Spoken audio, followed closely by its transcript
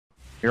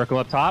Miracle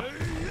up top.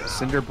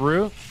 Cinder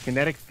Brew.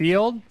 Kinetic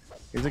Field.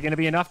 Is it going to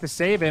be enough to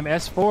save him?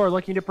 S4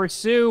 looking to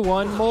pursue.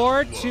 One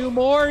more, two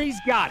more. He's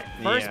got it.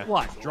 First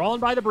blood.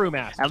 Drawn by the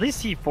Brewmaster. At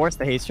least he forced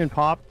the Handsken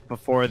pop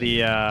before the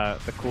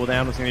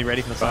cooldown was going to be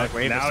ready for the Sonic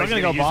Wave. Now he's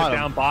going to go bottom.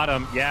 Down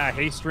bottom. Yeah,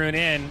 Handsken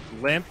in.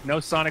 Limp. No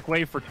Sonic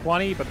Wave for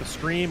 20, but the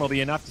Scream will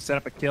be enough to set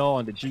up a kill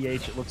onto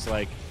GH, it looks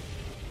like.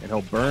 And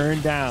he'll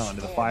burn down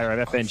to the fire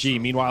of FNG.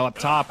 Meanwhile, up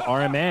top,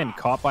 RMN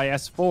caught by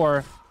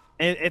S4.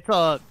 It's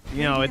a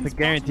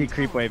guaranteed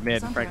creep wave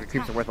mid. Frankly,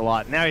 creeps are worth a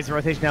lot. Now he's in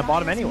rotation down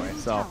bottom anyway,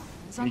 so.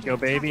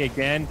 Nikobaby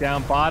again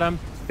down bottom.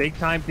 Big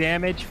time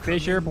damage.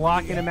 Fissure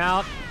blocking him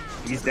out.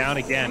 He's down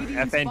again.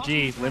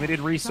 FNG, limited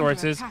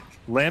resources.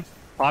 Limp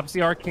pops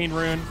the Arcane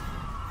Rune.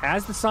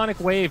 Has the Sonic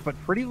Wave, but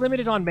pretty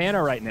limited on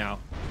mana right now.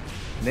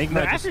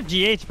 Nigma after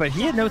GH, but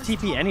he had no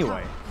TP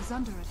anyway.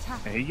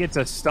 And he gets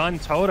a stun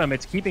totem.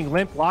 It's keeping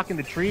Limp blocking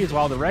the trees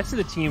while the rest of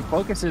the team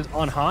focuses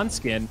on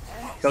Handsken.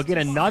 They'll get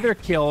another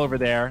kill over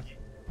there.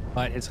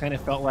 But it's kind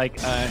of felt like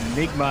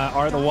Nigma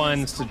are the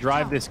ones to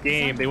drive this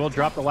game. They will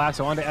drop the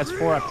lasso onto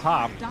S4 up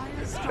top.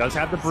 Does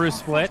have the Brew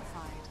split.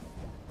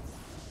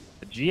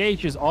 The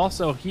GH is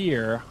also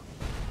here.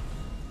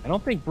 I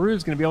don't think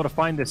Brew's going to be able to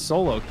find this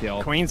solo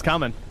kill. Queen's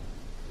coming.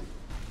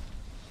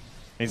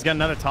 He's got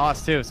another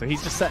toss too, so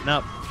he's just setting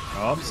up.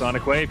 Oh,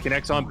 Sonic Wave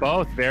connects on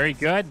both. Very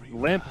good.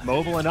 Limp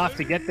mobile enough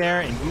to get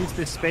there and use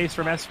this space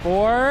from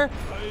S4.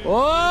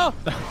 Oh,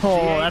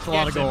 that's a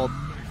lot of gold.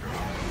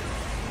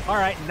 All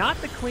right, not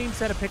the clean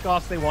set of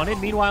pickoffs they wanted.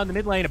 Meanwhile, in the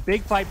mid lane, a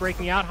big fight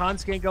breaking out.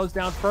 Handsken goes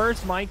down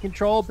first. Mind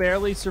Control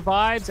barely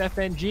survives.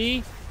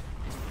 FNG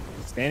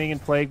standing in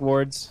Plague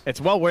Wards. It's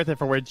well worth it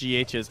for where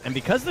GH is. And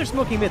because they're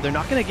smoking mid, they're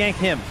not going to gank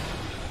him.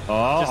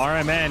 Oh,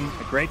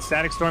 RMN, a great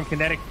Static Storm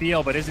Kinetic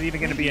Field, but is it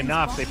even going to be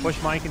enough? They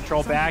push Mind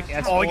Control back.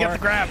 S4 he got the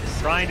grab.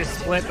 Trying to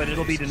split, but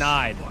it'll be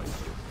denied.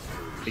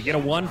 They get a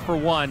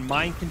 1-for-1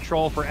 Mind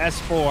Control for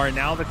S4.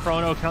 Now the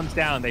Chrono comes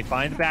down. They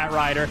find the Bat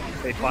Rider.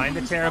 They find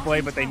the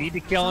Terrorblade, but they need to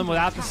kill him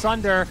without the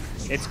Sunder.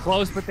 It's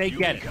close, but they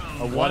get it.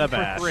 A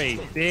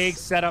 1-for-3. Big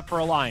setup for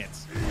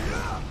Alliance.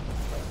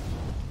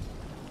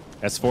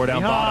 S4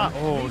 down bottom.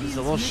 Oh, he's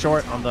a little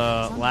short on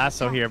the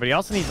lasso here, but he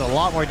also needs a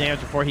lot more damage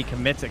before he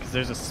commits it because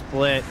there's a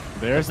split.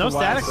 There's no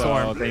Static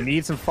Storm. They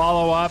need some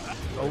follow-up.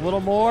 A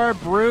little more.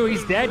 Brew,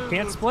 he's dead.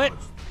 Can't split.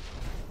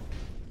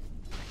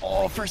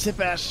 Oh, first hit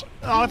bash.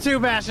 Oh, two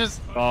bashes.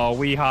 Oh,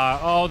 Weehaw.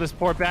 Oh, this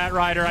poor Bat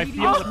Rider. I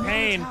feel the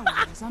pain.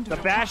 The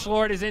Bash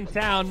Lord is in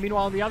town.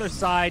 Meanwhile, on the other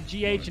side,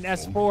 GH and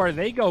S4,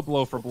 they go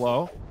blow for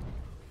blow.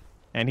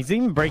 And he's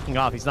even breaking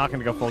off. He's not going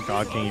to go full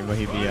God King, even though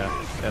he'd be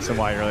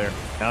SMY earlier.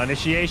 Now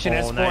initiation,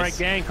 S4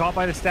 again, caught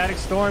by the Static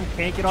Storm.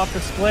 Can't get off the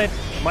split.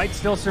 Might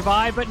still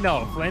survive, but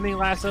no. Flaming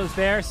Lasso's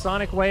there.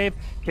 Sonic Wave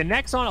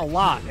connects on a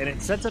lot, and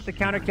it sets up the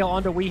counter kill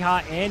onto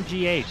Weehaw and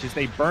GH as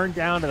they burn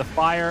down to the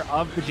fire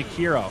of the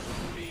Jakiro.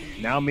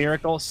 Now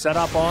Miracle set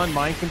up on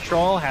Mind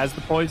Control, has the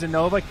Poison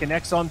Nova,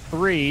 connects on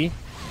 3.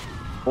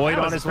 Void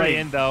on his way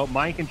in, though.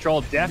 Mind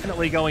Control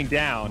definitely going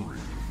down.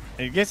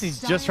 I guess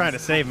he's just trying to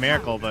save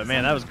Miracle, but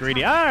man, that was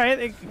greedy. All right,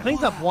 it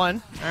cleans up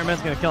one. Iron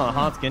Man's going to kill on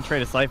Handsken, trade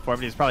his life for it,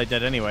 but he's probably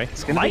dead anyway.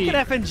 Mike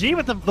at FNG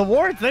with the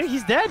ward thing,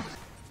 he's dead.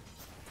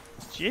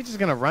 GH is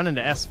going to run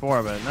into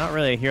S4, but not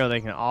really a hero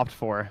they can opt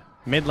for.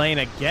 Mid lane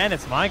again,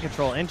 it's Mind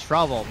Control in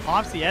trouble.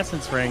 Pops the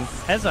Essence Ring,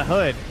 has a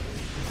Hood.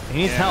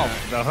 He needs help.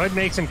 The Hood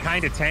makes him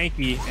kind of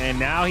tanky, and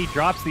now he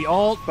drops the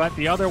ult, but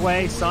the other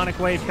way, Sonic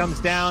Wave comes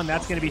down.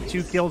 That's going to be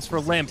 2 kills for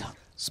Limp.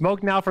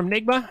 Smoke now from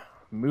Nigma,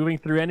 moving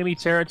through enemy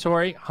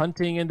territory,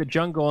 hunting in the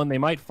jungle, and they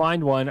might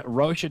find one.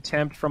 Roche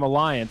attempt from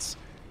Alliance.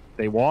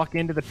 They walk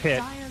into the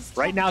pit.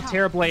 Right now,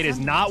 Terrorblade is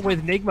not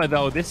with Nigma,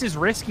 though. This is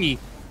risky.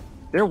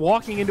 They're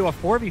walking into a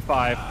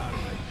 4v5.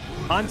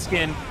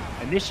 Handsken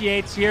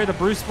initiates here. The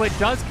Brew Split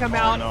does come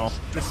out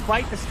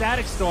despite the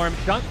Static Storm.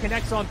 Dunk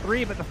connects on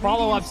 3, but the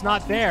follow-up's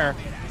not there.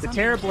 The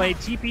Terrorblade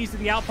TPs to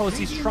the outpost.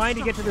 He's trying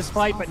to get to this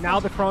fight, but now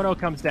the Chrono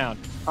comes down.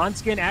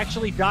 Handsken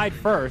actually died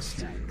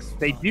first.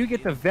 They do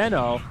get the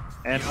Veno,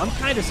 and I'm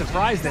kind of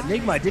surprised that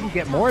Nigma didn't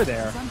get more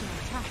there.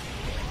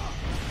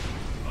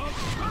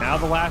 Now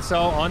the lasso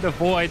onto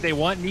Void. They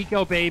want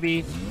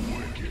Nikobaby.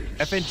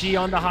 FNG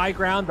on the high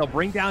ground. They'll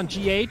bring down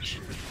GH.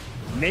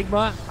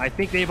 Nigma, I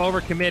think they've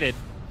overcommitted.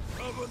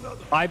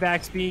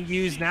 Buybacks being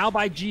used now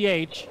by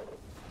GH.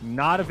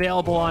 Not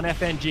available on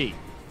FNG.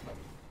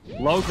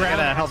 Low ground.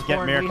 Gotta help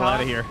get Miracle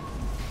out of here.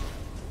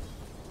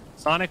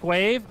 Sonic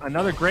Wave,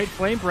 another great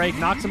flame break,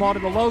 knocks them all to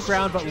the low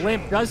ground, but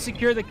Limp does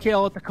secure the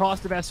kill at the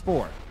cost of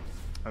S4.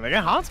 And they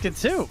got Handsken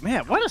too.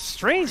 Man, what a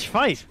strange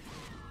fight.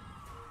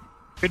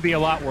 Could be a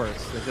lot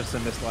worse than just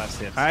in this last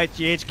hit. All right,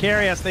 GH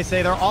carry us. They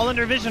say they're all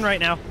under vision right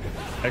now.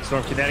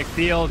 X-Storm Kinetic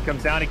Field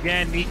comes down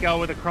again. Nico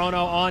with a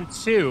Chrono on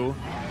 2.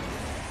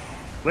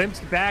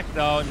 Limp's back,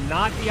 though.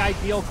 Not the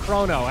ideal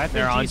Chrono.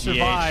 FNG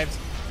survives.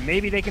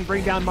 Maybe they can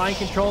bring down Mind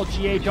Control.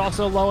 GH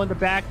also low in the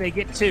back. They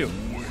get 2.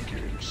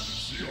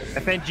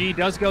 FNG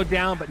does go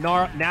down, but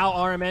now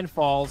RMN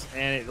falls,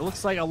 and it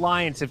looks like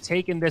Alliance have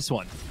taken this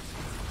one.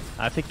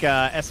 I think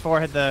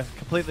S4 had the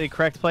completely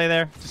correct play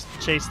there. Just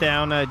chase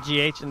down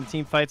GH and the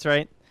team fights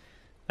right.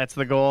 That's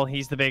the goal.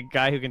 He's the big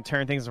guy who can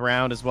turn things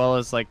around as well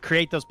as like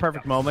create those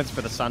perfect moments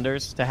for the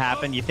Sunders to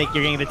happen. You think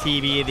you're getting the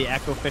TV, the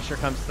Echo Fisher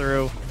comes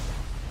through.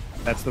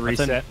 That's the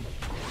reset.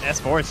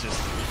 S4 is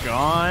just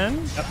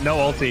gone. Yep, no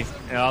ulti.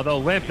 Although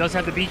LIMMP does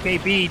have the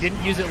BKB,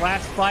 didn't use it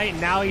last fight, and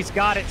now he's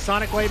got it.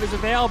 Sonic Wave is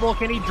available.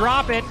 Can he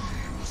drop it?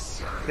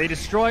 They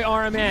destroy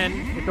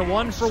RMN. It's a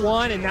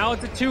 1-for-1, and now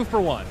it's a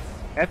 2-for-1.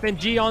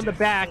 FNG on the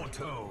back.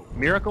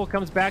 Miracle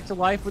comes back to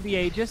life with the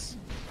Aegis.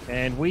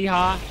 And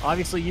Weeha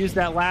obviously used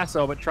that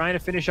lasso, but trying to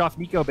finish off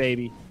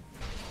Nikobaby.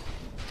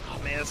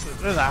 Oh, man, this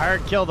is a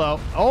hard kill, though.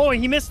 Oh,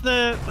 he missed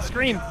the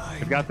scream.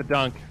 They've got the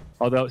dunk.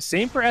 Although,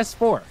 same for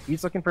S4.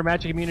 He's looking for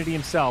Magic Immunity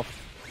himself.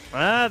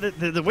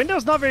 The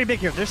window's not very big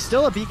here. There's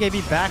still a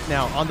BKB back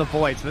now on the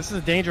Void, so this is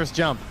a dangerous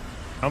jump.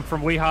 Come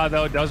from Weeha,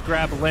 though, does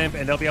grab LIMMP,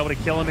 and they'll be able to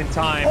kill him in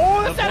time.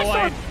 Oh, the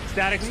Void,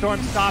 Static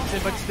Storm stops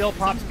him, but still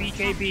pops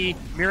BKB.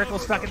 Miracle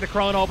stuck in the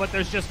Chrono, but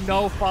there's just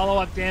no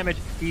follow-up damage.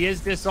 He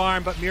is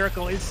disarmed, but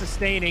Miracle is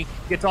sustaining.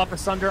 Gets off a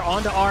Sunder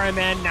onto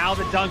RMN. Now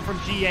the dunk from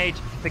GH.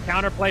 The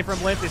counterplay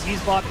from LIMMP as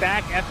he's bought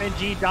back.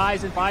 FNG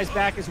dies and buys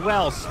back as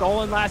well.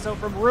 Stolen lasso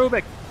from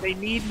Rubik. They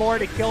need more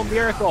to kill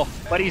Miracle,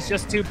 but he's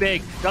just too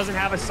big. Doesn't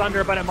have a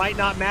Sunder, but it might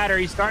not matter.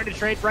 He's starting to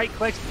trade right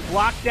clicks.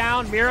 Locked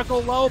down,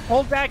 Miracle low,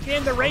 pulled back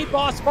in. The raid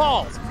boss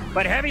falls.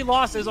 But heavy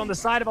losses on the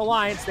side of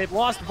Alliance. They've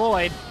lost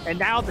Void, and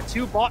now the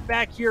two bought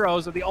back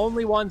heroes are the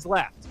only ones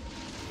left.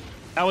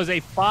 That was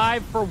a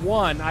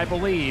 5-for-1, I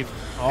believe.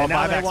 Oh, and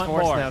now they buyback's want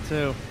forced more. now,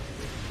 too.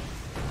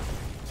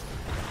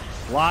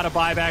 A lot of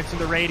buybacks from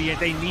the Radiant.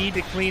 They need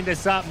to clean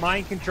this up.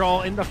 Mind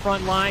Control in the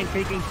front line,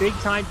 taking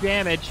big-time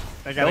damage.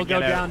 They'll go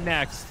down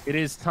next. It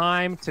is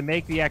time to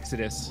make the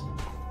Exodus.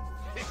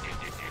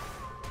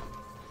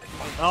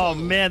 Oh,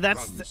 man,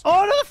 that's...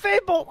 Oh, no, the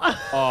Fable!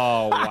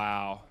 Oh,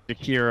 wow.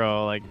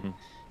 Kuro, like,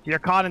 you're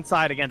caught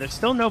inside again. There's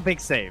still no big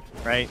save,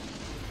 right?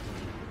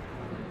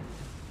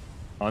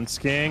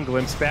 Handsken,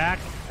 glimpse back.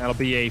 That'll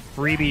be a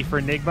freebie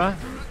for Nigma.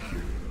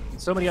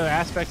 So many other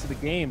aspects of the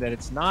game that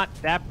it's not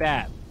that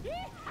bad.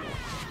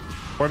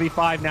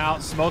 4v5 now.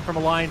 Smoke from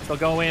Alliance. They'll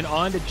go in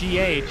onto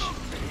GH.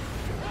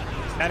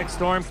 Static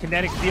Storm,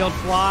 Kinetic Field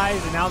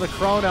flies, and now the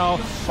Chrono.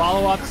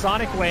 Follow up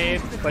Sonic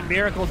Wave, but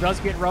Miracle does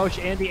get Roche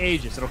and the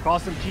Aegis. It'll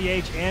cost him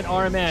GH and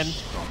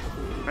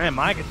RMN. Man,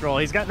 Mind Control.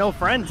 He's got no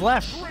friends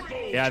left.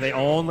 Yeah, they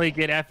only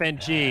get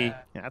FNG.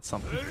 Yeah, that's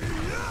something.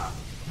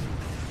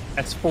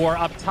 That's 4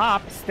 up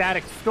top.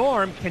 Static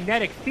Storm,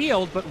 Kinetic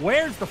Field, but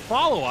where's the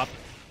follow-up?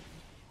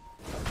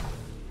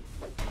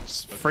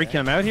 Just freaking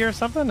him out here or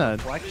something?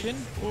 Reflection?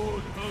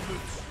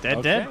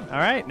 Dead. All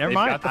right, never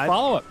mind. Got the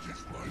follow-up.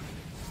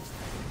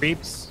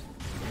 Creeps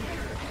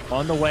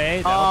on the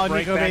way. Oh,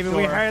 Nikobaby,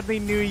 we hardly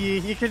knew you.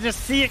 You could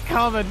just see it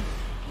coming.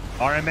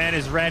 RMN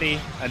is ready.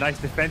 A nice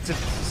defensive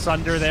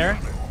Sunder there.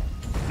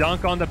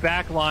 Dunk on the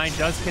back line.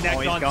 Does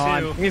connect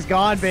on 2. He's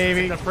gone,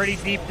 baby. It's a pretty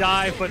deep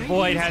dive, but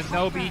Void has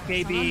no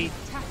BKB.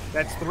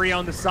 That's 3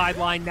 on the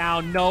sideline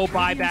now. No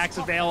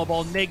buybacks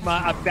available.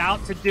 Nigma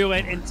about to do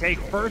it and take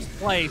first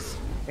place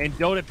in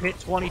Dota Pit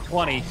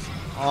 2020.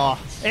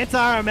 Oh, it's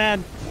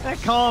RMN. I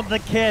call him the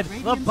kid,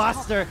 the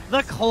buster,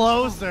 the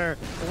closer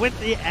with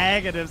the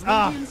Agadams.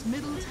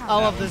 Oh, I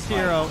love this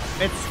hero.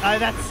 It's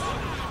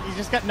you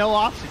just got no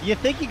option. You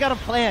think you got a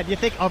plan. You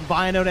think, I'm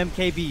buying out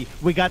MKB.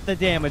 We got the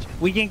damage.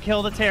 We can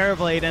kill the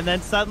Terrorblade. And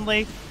then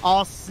suddenly,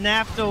 all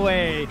snapped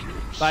away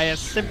by a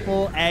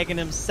simple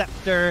Aghanim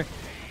Scepter.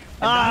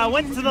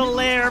 Went to the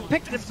lair,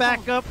 picked it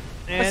back up.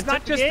 And it's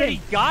not just that he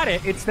got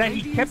it, it's that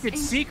he kept it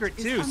secret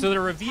too. So the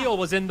reveal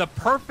was in the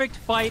perfect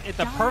fight at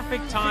the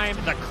perfect time,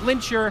 the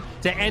clincher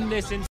to end this in